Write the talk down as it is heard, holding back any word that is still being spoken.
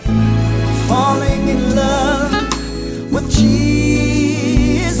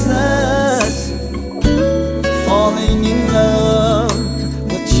Jesus, falling in love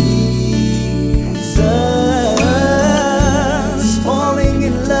with Jesus, falling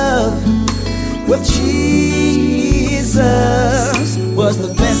in love with Jesus was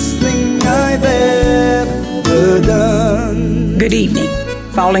the best thing I've ever done. Good evening.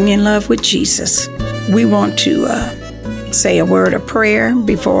 Falling in love with Jesus. We want to say a word of prayer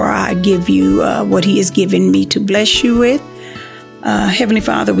before I give you what He has given me to bless you with. Heavenly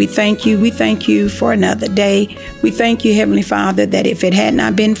Father, we thank you. We thank you for another day. We thank you, Heavenly Father, that if it had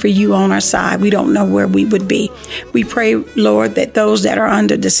not been for you on our side, we don't know where we would be. We pray, Lord, that those that are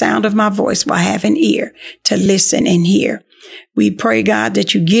under the sound of my voice will have an ear to listen and hear. We pray, God,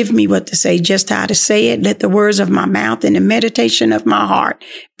 that you give me what to say, just how to say it. Let the words of my mouth and the meditation of my heart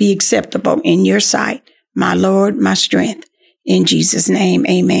be acceptable in your sight, my Lord, my strength. In Jesus' name,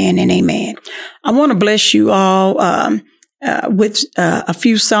 amen and amen. I want to bless you all with a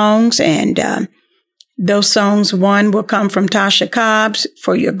few songs, and those songs, one will come from Tasha Cobbs,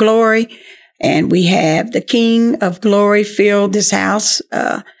 For Your Glory, and we have The King of Glory, Fill This House,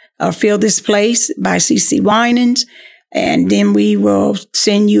 or Fill This Place by CeCe Winans. And then we will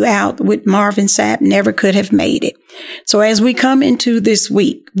send you out with Marvin Sapp, Never Could Have Made It. So as we come into this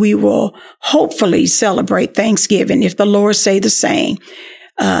week, we will hopefully celebrate Thanksgiving, if the Lord say the same.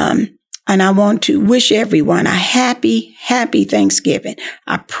 And I want to wish everyone a happy, happy Thanksgiving.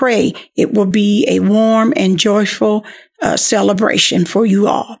 I pray it will be a warm and joyful celebration for you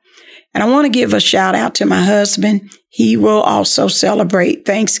all. And I want to give a shout out to my husband. He will also celebrate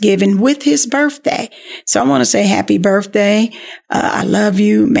Thanksgiving with his birthday. So I want to say happy birthday. I love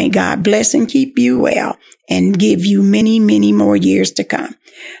you. May God bless and keep you well and give you many, many more years to come.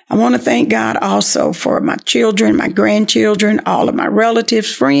 I want to thank God also for my children, my grandchildren, all of my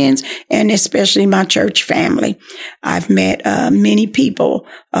relatives, friends, and especially my church family. I've met many people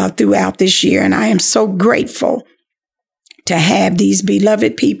throughout this year, and I am so grateful to have these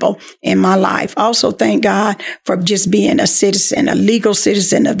beloved people in my life. Also, thank God for just being a citizen, a legal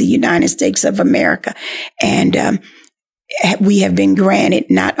citizen of the United States of America. And we have been granted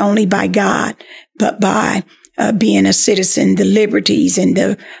not only by God, but by being a citizen, the liberties and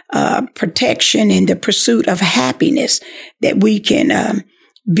the protection and the pursuit of happiness that we can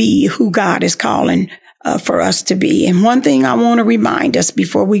be who God is calling for us to be. And one thing I want to remind us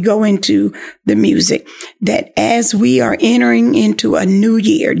before we go into the music, that as we are entering into a new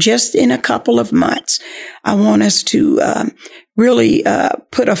year, just in a couple of months, I want us to really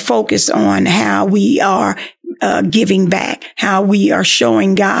put a focus on how we are giving back, how we are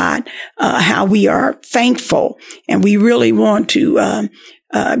showing God, how we are thankful. And we really want to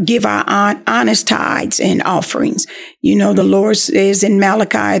give our honest tithes and offerings. You know, the Lord says in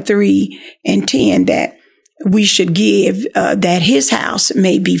Malachi 3:10 that we should give that His house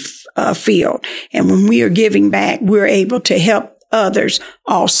may be filled. And when we are giving back, we're able to help others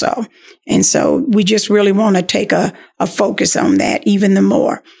also. And so we just really want to take a focus on that even the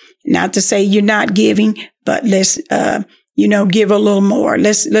more. Not to say you're not giving, but let's give a little more.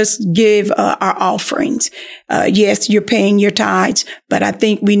 Let's give our offerings. Yes, you're paying your tithes, but I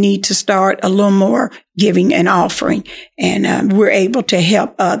think we need to start a little more giving an offering, and we're able to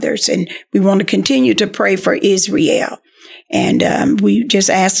help others. And we want to continue to pray for Israel. And we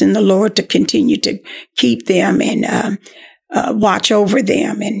just asking the Lord to continue to keep them and watch over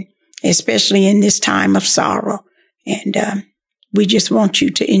them, and especially in this time of sorrow. And we just want you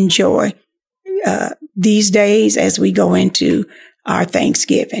to enjoy these days as we go into our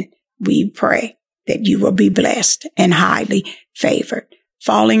Thanksgiving. We pray that you will be blessed and highly favored.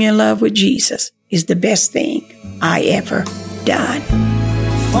 Falling in love with Jesus is the best thing I ever done.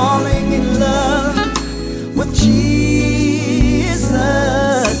 Falling in love with Jesus,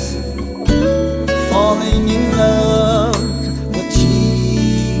 falling in love